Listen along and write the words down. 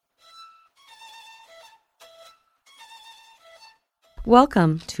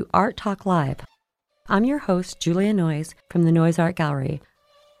Welcome to Art Talk Live. I'm your host, Julia Noyes from the Noyes Art Gallery.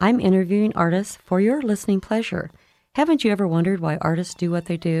 I'm interviewing artists for your listening pleasure. Haven't you ever wondered why artists do what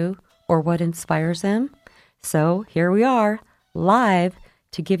they do or what inspires them? So here we are, live,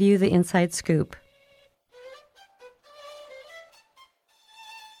 to give you the inside scoop.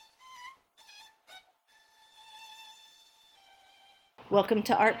 Welcome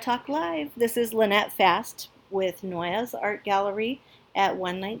to Art Talk Live. This is Lynette Fast with Noyes Art Gallery at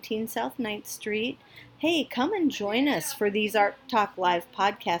 119 South 9th Street. Hey, come and join us for these Art Talk Live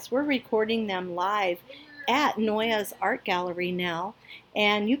podcasts. We're recording them live at Noyes Art Gallery now,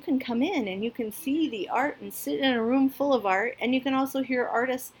 and you can come in and you can see the art and sit in a room full of art, and you can also hear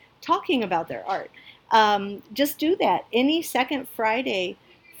artists talking about their art. Just do that any second Friday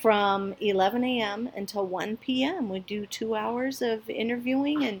from 11 a.m. until 1 p.m. We do 2 hours of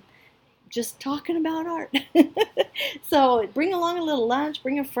interviewing and just talking about art. So bring along a little lunch,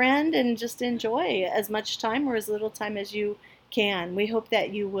 bring a friend, and just enjoy as much time or as little time as you can. We hope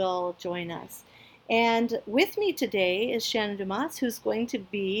that you will join us. And with me today is Shannon Dumais, who's going to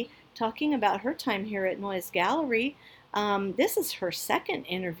be talking about her time here at Noyes Gallery. This is her second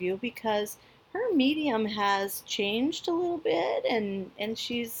interview because her medium has changed a little bit, and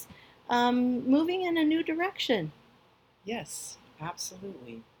she's moving in a new direction. Yes,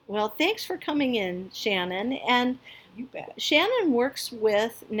 absolutely. Well, thanks for coming in, Shannon. And You bet. Shannon works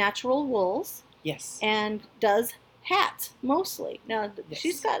with natural wools Yes. and does hats mostly. Now, Yes.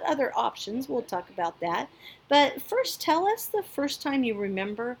 she's got other options. We'll talk about that. But first, tell us the first time you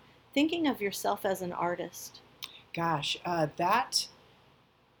remember thinking of yourself as an artist. Gosh, that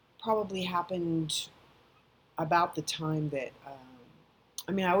probably happened about the time that,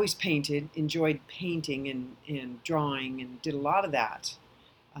 I always painted, enjoyed painting and drawing, and did a lot of that.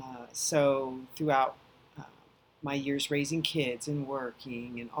 So throughout my years raising kids and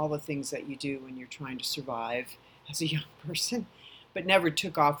working and all the things that you do when you're trying to survive as a young person, but never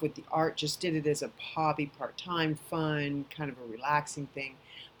took off with the art, just did it as a hobby, part-time, fun, kind of a relaxing thing.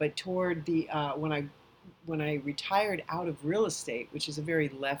 But toward the, when I retired out of real estate, which is a very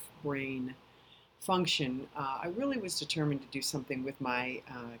left brain function, I really was determined to do something with my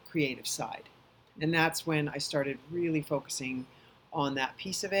creative side. And that's when I started really focusing on that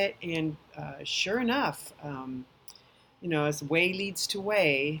piece of it. And sure enough, as way leads to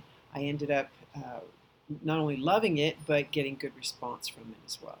way, I ended up not only loving it, but getting good response from it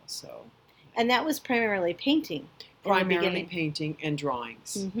as well. So, And that was primarily painting. primarily painting and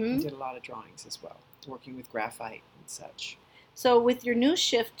drawings. Mm-hmm. I did a lot of drawings as well, working with graphite and such. So with your new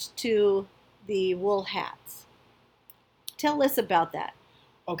shift to the wool hats, tell us about that.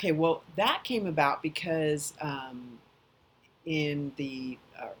 Okay, well, that came about because in the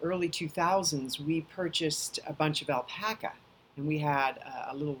early 2000s, we purchased a bunch of alpaca, and we had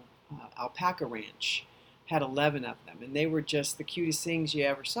a little alpaca ranch, had 11 of them, and they were just the cutest things you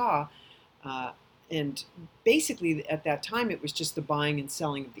ever saw. And basically, at that time, it was just the buying and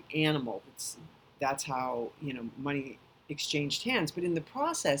selling of the animal. That's how money exchanged hands. But in the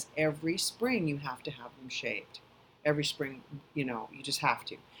process, every spring you have to have them shaved. Every spring, you just have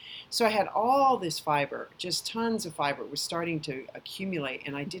to. So I had all this fiber, just tons of fiber. It was starting to accumulate,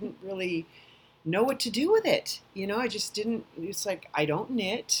 and I didn't really know what to do with it. I just didn't. It's like I don't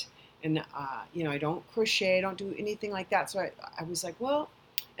knit, and I don't crochet. I don't do anything like that. So I was like, well,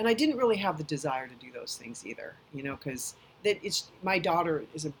 and I didn't really have the desire to do those things either. Because my daughter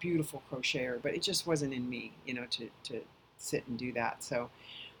is a beautiful crocheter, but it just wasn't in me. To sit and do that. So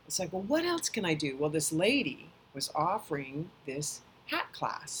it's like, well, what else can I do? Well, this lady was offering this hat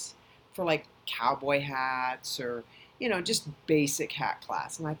class for like cowboy hats or, just basic hat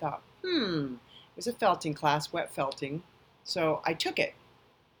class. And I thought, it was a felting class, wet felting. So I took it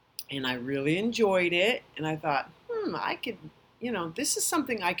and I really enjoyed it. And I thought, I could, this is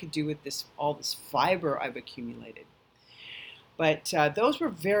something I could do with all this fiber I've accumulated. But those were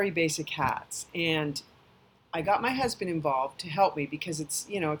very basic hats. And I got my husband involved to help me because it's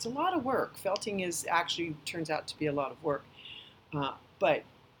a lot of work. Felting turns out to be a lot of work. But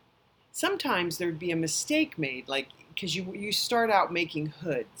sometimes there'd be a mistake made, like, because you start out making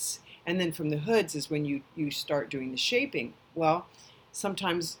hoods, and then from the hoods is when you start doing the shaping. Well,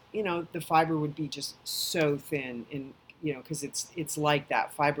 sometimes, the fiber would be just so thin, and, because it's like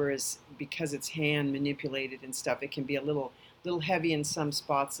that. Fiber is, because it's hand manipulated and stuff, it can be a little heavy in some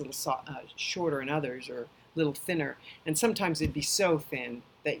spots, a little shorter in others, or little thinner, and sometimes it'd be so thin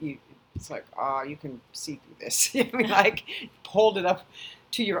that it's like, you can see through this. Like, hold it up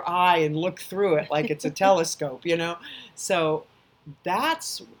to your eye and look through it like it's a telescope, So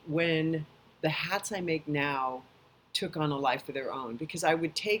that's when the hats I make now took on a life of their own, because I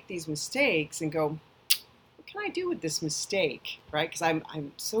would take these mistakes and go, what can I do with this mistake, right? Because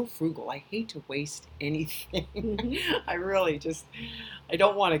I'm so frugal. I hate to waste anything. I really just, I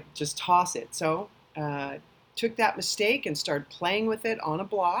don't want to just toss it. So took that mistake and started playing with it on a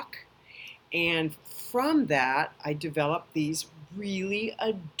block. And from that, I developed these really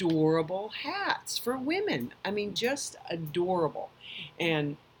adorable hats for women. I mean, just adorable.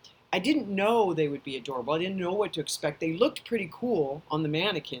 And I didn't know they would be adorable. I didn't know what to expect. They looked pretty cool on the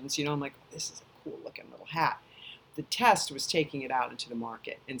mannequins. You know, I'm like, this is a cool looking little hat. The test was taking it out into the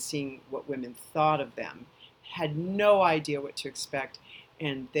market and seeing what women thought of them. Had no idea what to expect.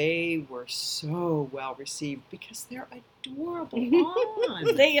 And they were so well received because they're adorable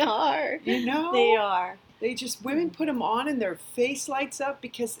on. They are. You know? They are. They just, women put them on and their face lights up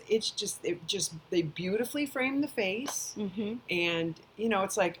because they beautifully frame the face. Mm-hmm. And, you know,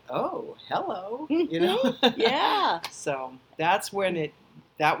 it's like, oh, hello, you know? Yeah. So that's when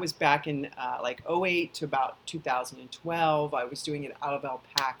that was back in like '08 to about 2012. I was doing it out of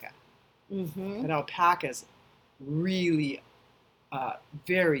alpaca. Mm-hmm. And alpaca's really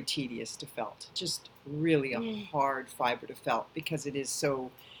very tedious to felt. Just really a hard fiber to felt because it is so,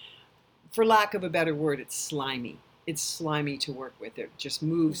 for lack of a better word, it's slimy. It's slimy to work with. It just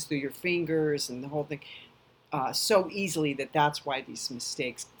moves through your fingers and the whole thing so easily that's why these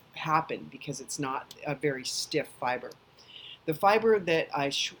mistakes happen, because it's not a very stiff fiber. The fiber that I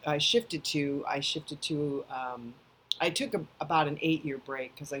shifted to, I took about an 8-year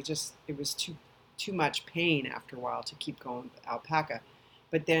break because it was too much pain after a while to keep going with alpaca.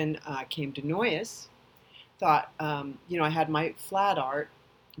 But then came to Dumais, thought, you know, I had my flat art,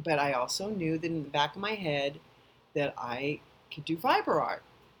 but I also knew that in the back of my head that I could do fiber art.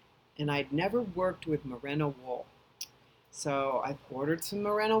 And I'd never worked with merino wool. So I ordered some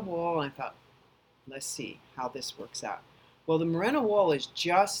merino wool and I thought, let's see how this works out. Well, the merino wool is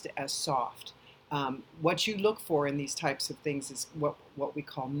just as soft. What you look for in these types of things is what we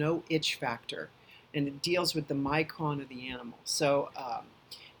call no itch factor. And it deals with the micron of the animal. So,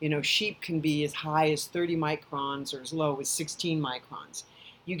 you know, sheep can be as high as 30 microns or as low as 16 microns.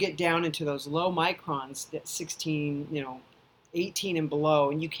 You get down into those low microns, that 16, you know, 18 and below,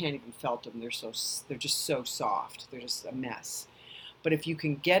 and you can't even felt them. They're just so soft. They're just a mess. But if you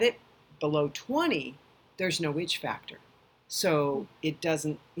can get it below 20, there's no itch factor. So it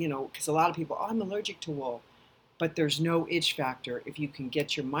doesn't, you know, because a lot of people, oh, I'm allergic to wool. But there's no itch factor if you can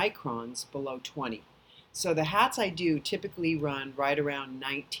get your microns below 20. So the hats I do typically run right around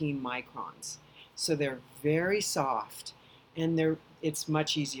 19 microns. So they're very soft, and it's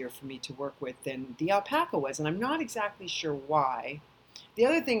much easier for me to work with than the alpaca was, and I'm not exactly sure why. The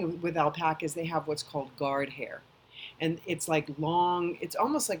other thing with alpaca is they have what's called guard hair, and it's like long. It's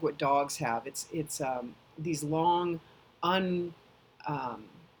almost like what dogs have. It's these long,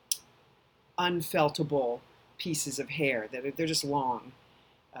 unfeltable pieces of hair they're just long,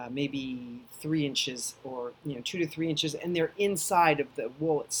 maybe 3 inches or 2 to 3 inches, and they're inside of the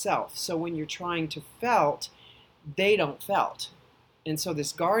wool itself. So when you're trying to felt, they don't felt. And so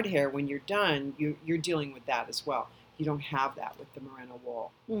this guard hair, when you're done, you're dealing with that as well. You don't have that with the merino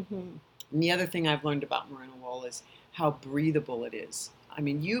wool. Mm-hmm. And the other thing I've learned about merino wool is how breathable it is. I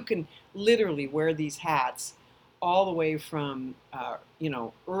mean, you can literally wear these hats all the way from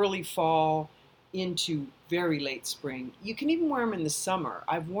early fall into very late spring. You can even wear them in the summer.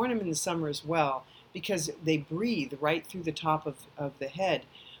 I've worn them in the summer as well because they breathe right through the top of the head.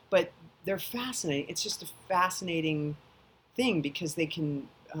 But they're fascinating. It's just a fascinating thing because they can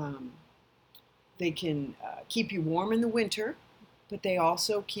keep you warm in the winter, but they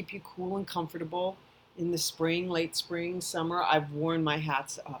also keep you cool and comfortable in the spring, late spring, summer. I've worn my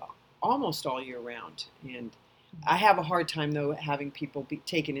hats almost all year round, and I have a hard time though having people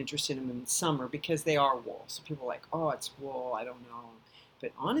take an interest in them in summer because they are wool. So people are like, oh, it's wool, I don't know.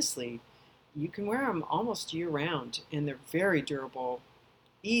 But honestly, you can wear them almost year round, and they're very durable,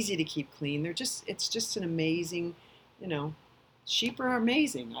 easy to keep clean. It's just an amazing, sheep are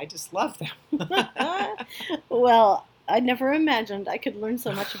amazing. I just love them. Well, I never imagined I could learn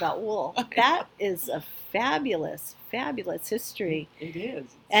so much about wool. That is a fabulous, fabulous history. It is.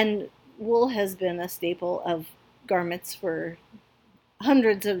 And wool has been a staple of garments for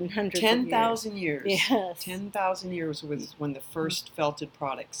hundreds and hundreds of years. 10,000 years. Yes. 10,000 years was when the first felted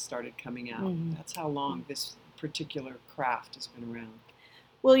products started coming out. Mm-hmm. That's how long this particular craft has been around.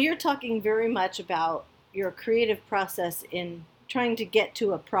 Well, you're talking very much about your creative process in trying to get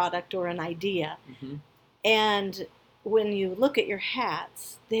to a product or an idea. Mm-hmm. And when you look at your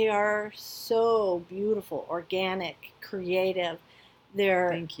hats, they are so beautiful, organic, creative.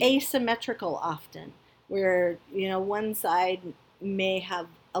 They're asymmetrical often, where, one side may have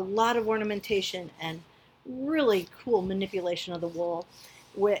a lot of ornamentation and really cool manipulation of the wool,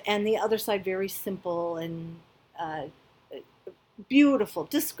 and the other side very simple and uh, beautiful.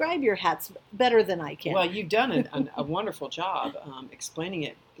 Describe your hats better than I can. Well, you've done a wonderful job explaining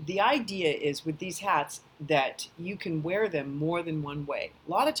it. The idea is with these hats that you can wear them more than one way.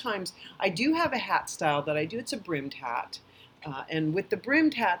 A lot of times, I do have a hat style that I do. It's a brimmed hat. And with the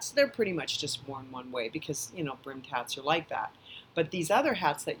brimmed hats, they're pretty much just worn one way because, brimmed hats are like that. But these other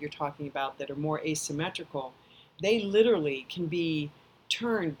hats that you're talking about that are more asymmetrical, they literally can be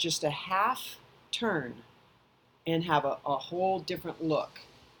turned just a half turn and have a whole different look.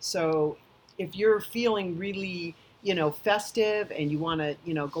 So if you're feeling really, festive and you want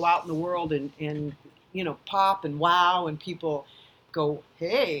to, go out in the world and pop and wow and people go,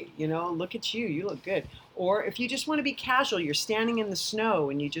 hey, look at you, you look good. Or if you just want to be casual, you're standing in the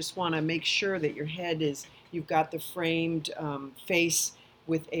snow and you just want to make sure that your head you've got the framed face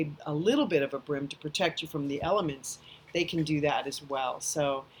with a little bit of a brim to protect you from the elements, they can do that as well.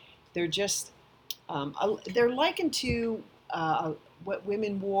 So they're just, they're likened to what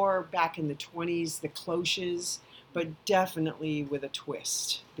women wore back in the 20s, the cloches, but definitely with a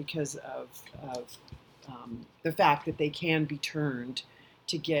twist because of the fact that they can be turned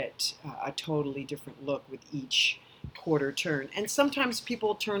to get a totally different look with each quarter turn. And sometimes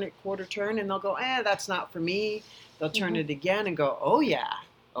people turn it quarter turn and they'll go, that's not for me. They'll turn it again and go, oh yeah,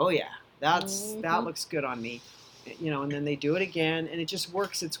 that looks good on me. And then they do it again, and it just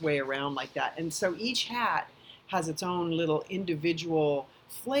works its way around like that. And so each hat has its own little individual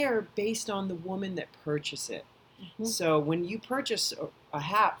flair based on the woman that purchased it. So when you purchase a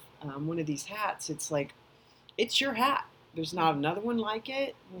hat, one of these hats, it's like, it's your hat. There's not another one like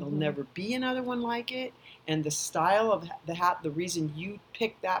it. There'll never be another one like it. And the style of the hat, the reason you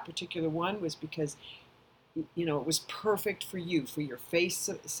picked that particular one was because, it was perfect for you, for your face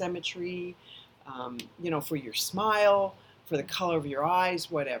symmetry, for your smile, for the color of your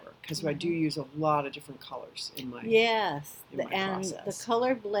eyes, whatever. Because I do use a lot of different colors in my and process. The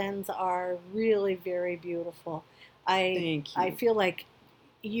color blends are really very beautiful. Thank you. I feel like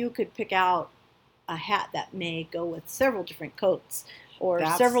you could pick out a hat that may go with several different coats or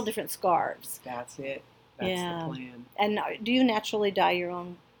several different scarves. That's it. That's the plan. And do you naturally dye your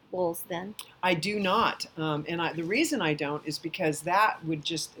own wools then? I do not. The reason I don't is because that would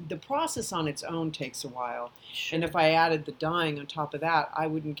the process on its own takes a while. Sure. And if I added the dyeing on top of that, I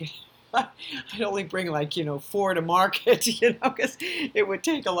wouldn't get, I'd only bring 4 to market, because it would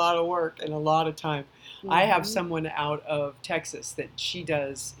take a lot of work and a lot of time. I have someone out of Texas that she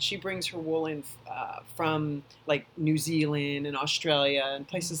brings her wool in from like New Zealand and Australia and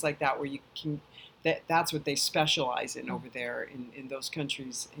places like that where you can, that's what they specialize in over there in those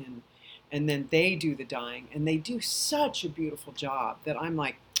countries. And then they do the dyeing and they do such a beautiful job that I'm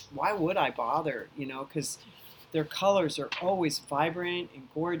like, why would I bother? Because their colors are always vibrant and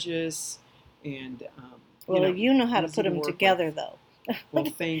gorgeous. And, you know how to put them together though. Well,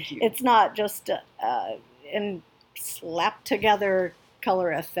 thank you. It's not just in slapped together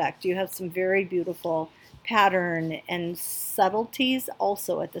color effect. You have some very beautiful pattern and subtleties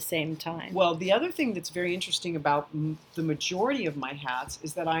also at the same time. Well, the other thing that's very interesting about the majority of my hats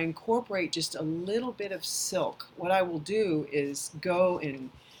is that I incorporate just a little bit of silk. What I will do is go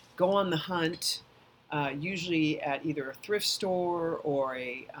on the hunt, usually at either a thrift store or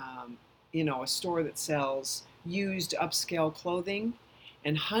a store that sells used upscale clothing,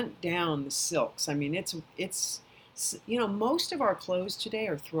 and hunt down the silks. I mean, it's most of our clothes today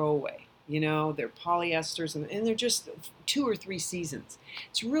are throwaway. They're polyesters and they're just 2 or 3 seasons.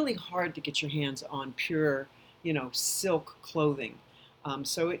 It's really hard to get your hands on pure, silk clothing.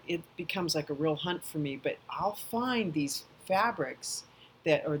 So it becomes like a real hunt for me. But I'll find these fabrics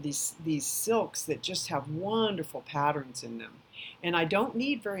these silks that just have wonderful patterns in them. And I don't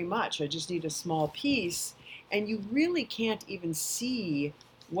need very much. I just need a small piece. And you really can't even see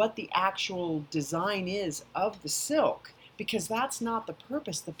what the actual design is of the silk, because that's not the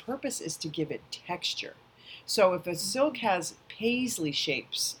purpose. The purpose is to give it texture. So if a silk has paisley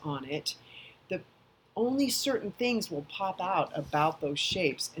shapes on it, only certain things will pop out about those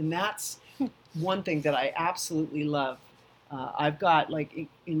shapes. And that's one thing that I absolutely love. I've got, like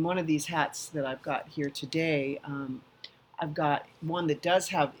in one of these hats that I've got here today, I've got one that does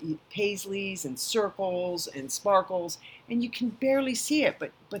have paisleys and circles and sparkles, and you can barely see it,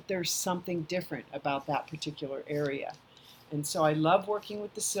 but there's something different about that particular area. And so I love working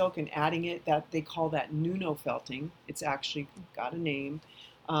with the silk and adding it. That they call that nuno felting. It's actually got a name.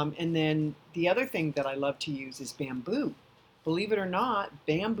 And then the other thing that I love to use is bamboo. Believe it or not,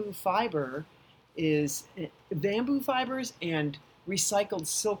 bamboo fiber is bamboo fibers and recycled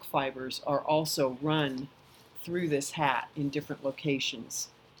silk fibers are also run through this hat in different locations.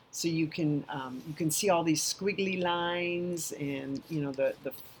 So you can see all these squiggly lines, and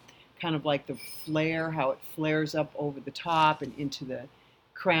the kind of like the flare, how it flares up over the top and into the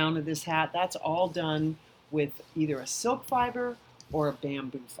crown of this hat. That's all done with either a silk fiber or a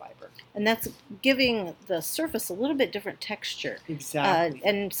bamboo fiber. And that's giving the surface a little bit different texture. Exactly.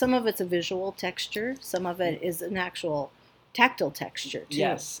 And some of it's a visual texture, some of it is an actual tactile texture too.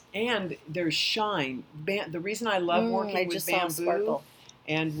 Yes, and there's shine. The reason I love working with bamboo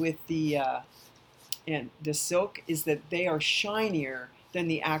and with the silk is that they are shinier than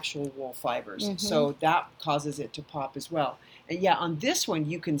the actual wool fibers. Mm-hmm. So that causes it to pop as well. And yeah, on this one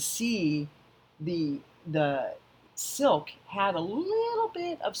you can see the silk had a little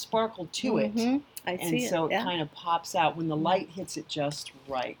bit of sparkle to it. I see and so it kind of pops out when the light hits it just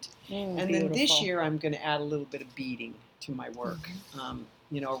right. And beautiful. Then this year I'm going to add a little bit of beading to my work,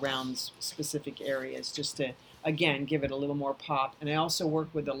 around specific areas, just to, again, give it a little more pop. And I also work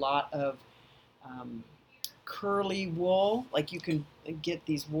with a lot of curly wool. Like you can get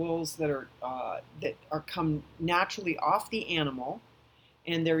these wools that are come naturally off the animal,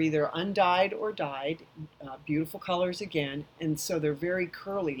 and they're either undyed or dyed, beautiful colors again, and so they're very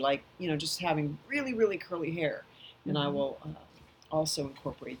curly, like just having really, really curly hair. And I will also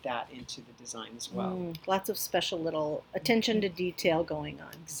incorporate that into the design as well. Lots of special little attention to detail going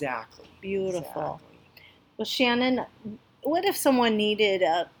on. Exactly. Beautiful. Exactly. Well, Shannon, what if someone needed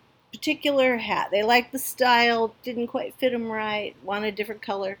a particular hat? They liked the style, didn't quite fit them right, want a different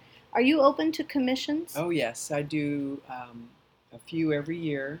color. Are you open to commissions? Oh yes, I do a few every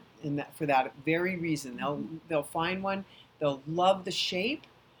year, and that for that very reason. They'll find one, they'll love the shape,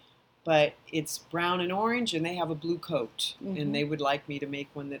 but it's brown and orange, and they have a blue coat, and they would like me to make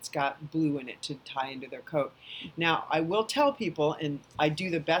one that's got blue in it to tie into their coat. Now, I will tell people, and I do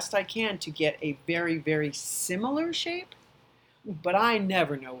the best I can to get a very, very similar shape, but I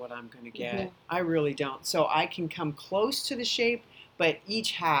never know what I'm going to get. I really don't. So I can come close to the shape, but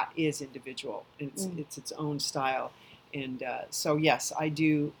each hat is individual, and it's its own style. And so yes, I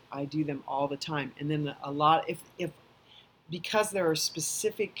do them all the time. And then a lot, if because there are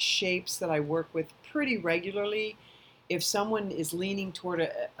specific shapes that I work with pretty regularly, if someone is leaning toward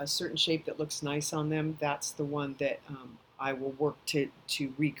a certain shape that looks nice on them, that's the one that I will work to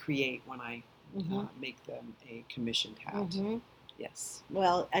recreate when I make them a commissioned hat. Yes.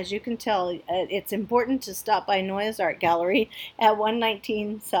 Well, as you can tell, it's important to stop by Noyes Art Gallery at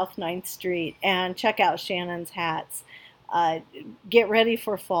 119 South 9th Street and check out Shannon's hats. Get ready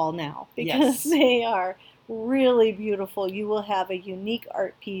for fall now, because they are really beautiful. You will have a unique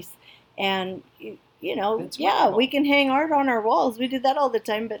art piece, and we can hang art on our walls. We do that all the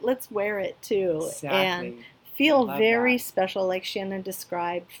time, but let's wear it too. Exactly. And feel very special, like Shannon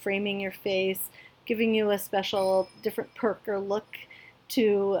described, framing your face, giving you a special, different perk or look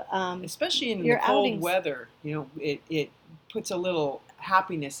to especially in your the cold outings. weather. It puts a little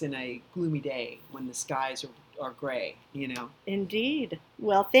happiness in a gloomy day when the skies are gray. Indeed.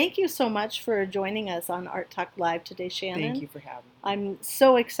 Well, thank you so much for joining us on Art Talk Live today, Shannon. Thank you for having me. I'm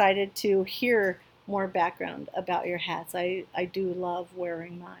so excited to hear more background about your hats. I do love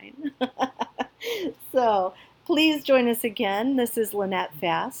wearing mine. So please join us again. This is Lynette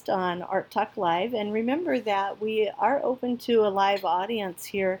Fast on Art Talk Live. And remember that we are open to a live audience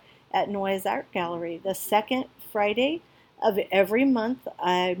here at Noyes Art Gallery the second Friday of every month.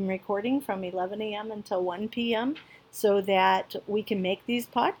 I'm recording from 11 a.m. until 1 p.m. so that we can make these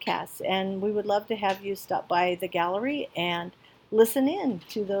podcasts. And we would love to have you stop by the gallery and listen in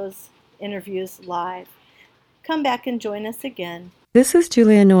to those interviews live. Come back and join us again. This is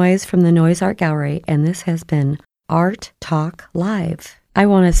Julia Noyes from the Noyes Art Gallery, and this has been Art Talk Live. I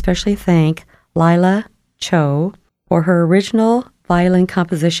want to especially thank Lila Cho for her original violin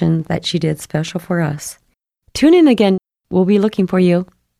composition that she did special for us. Tune in again. We'll be looking for you.